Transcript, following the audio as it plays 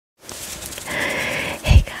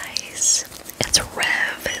it's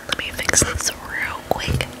Rev. Let me fix this real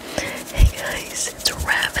quick. Hey guys, it's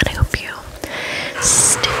Rev, and I hope you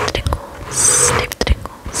stay the tingles, stay the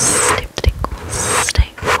tingles, stay the tingles, stay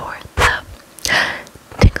for the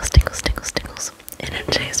tingles, tingles, tingles, tingles. And in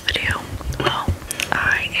today's video, well,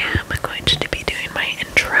 I am going to be doing my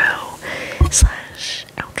intro slash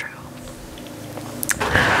outro.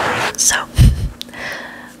 So,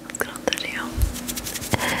 let's get on the video.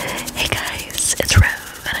 Hey guys, it's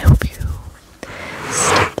Rev, and I hope you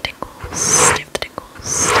stay the tingles, stay the tingles,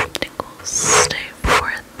 stay the tingles, stay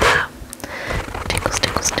for the tingles,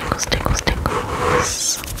 tingles, tingles, tingles,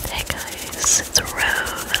 tingles. Hey guys, it's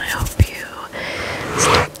Rev, and I hope you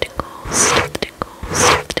stay the tingles, stay the tingles,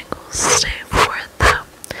 stay the tingles, stay for the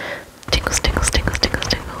tingles, tingles, tingles, tingles,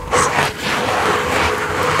 tingles.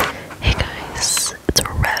 Hey guys, it's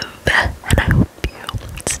Rev, and I hope you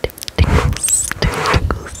stay the tingles, stay the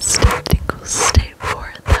tingles, stay the tingles, stay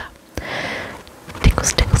for the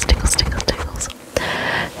tingles, tingles, tingles, tingles, tingles.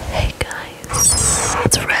 Hey guys,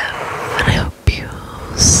 it's Rev, and I hope you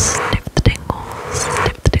stay for the tingles, stay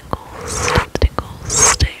for the tingles,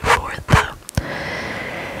 stay for the tingles, stay for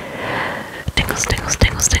the tingles, tingles,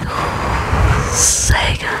 tingles, tingles.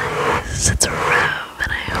 Hey guys, it's Rev,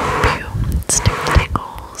 and I hope you stay for the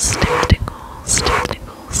tingles, stay for the tingles,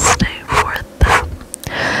 stay for the tingles, stay for the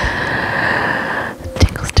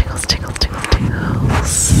tingles, tingles, tingles, tingles,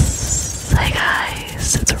 tingles. Hey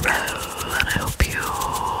guys, it's Rev, and I hope you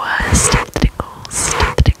stay for the tingles, stay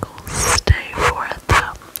for the tingles, stay for the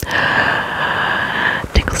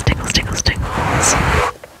tingles, tingles, tingles, tingles.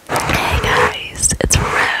 Hey guys, it's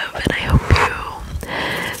Rev, and I hope you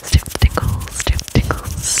stay for the tingles, stay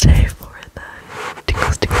for the tingles, stay for the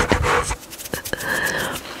tingles, tingles, tingles.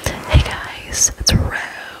 Hey guys, it's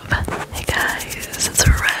Rev. Hey guys, it's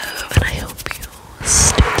Rev, and I hope you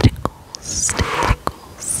stay for the tingles, stay for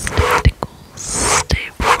the tingles, stay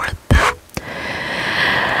for the tingles, stay for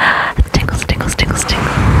the tingles, tingles, tingles,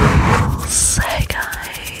 tingles. Hey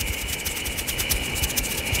guys,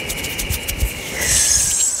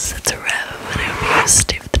 it's Rev, and I hope you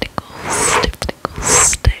stay for the tingles, stay for the tingles,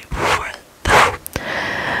 stay for the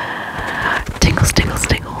tingles, tingles,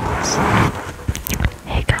 tingles.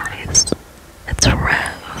 Hey guys, it's Rev, and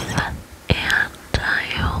I hope you stay for the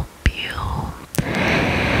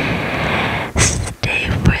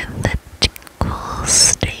tingles,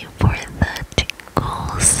 stay for the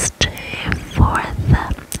tingles, stay for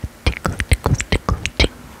the tingles, tingles, tingles,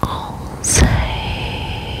 tingles.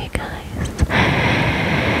 Hey guys,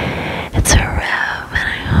 it's Rev, and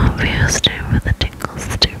I hope you stay for the tingles,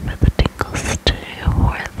 stay for the tingles, stay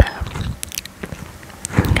for the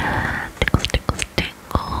tingles, tingles,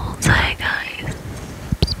 tingles. Hey guys.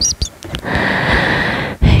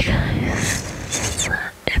 Hey guys.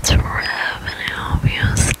 It's Rev, and I hope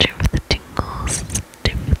you stay for the tingles,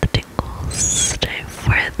 stay for the tingles, stay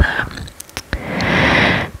for the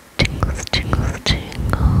tingles, tingles, tingles.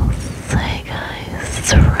 Hey guys.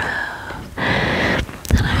 It's Rev,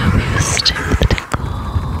 and I hope you stay for the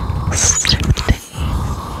tingles, stay for the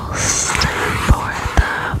tingles, stay for the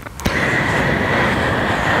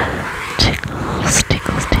tingles,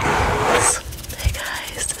 tingles, tingles. Hey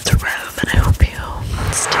guys, it's Rev, and I hope you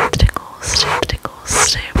stay for the tingles, stay for the tingles,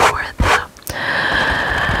 stay for the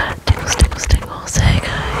tingles, tingles, tingles. Hey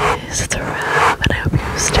guys, it's Rev, and I hope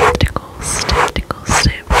you stay for the tingles, stay for the tingles,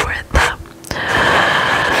 stay for the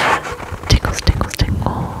tingles, tingles,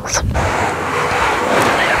 tingles.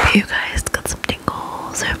 I hope you guys got some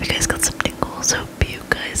tingles. I hope you guys got some tingles. I hope you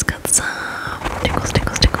guys got some tingles,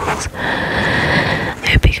 tingles, tingles. I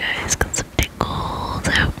hope you guys got some tingles.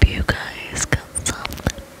 I hope you guys got some tingles, tingles,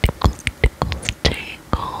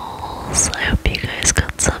 tingles. I hope you guys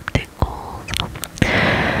got some tingles.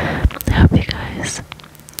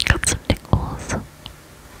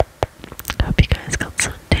 I hope you guys got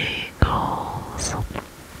some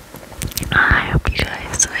tingles. I hope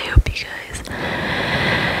you guys got some tingles. I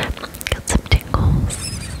hope you guys got some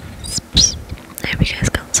tingles. I hope you guys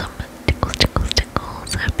got some tingles, tingles,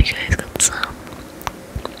 tingles. I hope you guys got some.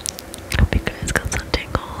 I hope you guys got some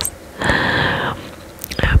tingles.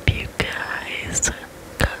 I hope you guys got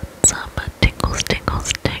some tingles,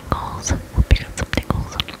 tingles, tingles. I hope you got some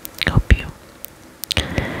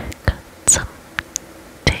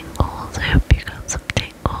tingles. I hope you got some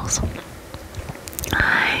tingles.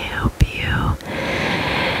 I hope you got some tingles. I hope you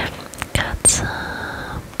got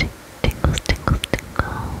some tingles, tingles,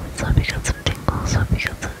 tingles. I hope you got some tingles. I hope you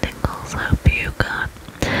got some tingles. I hope you got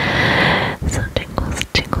some tingles,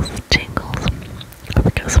 tingles, tingles. I hope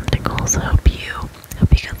you got some tingles. I hope you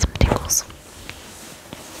got some tingles.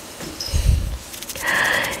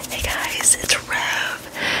 Hey guys, it's Rev,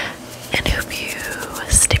 and I hope you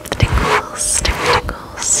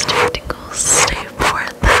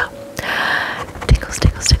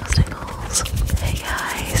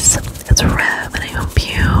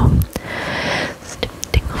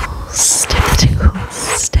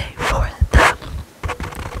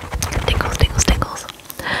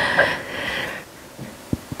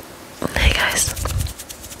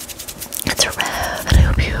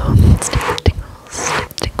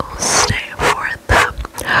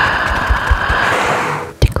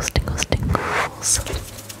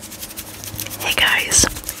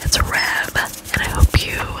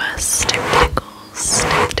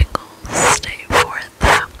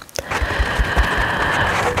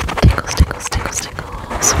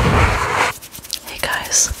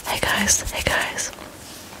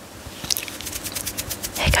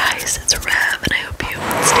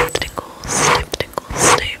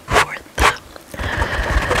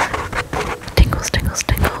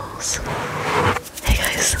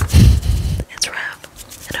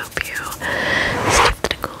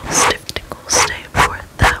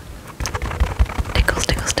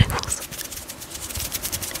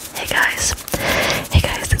Hey guys,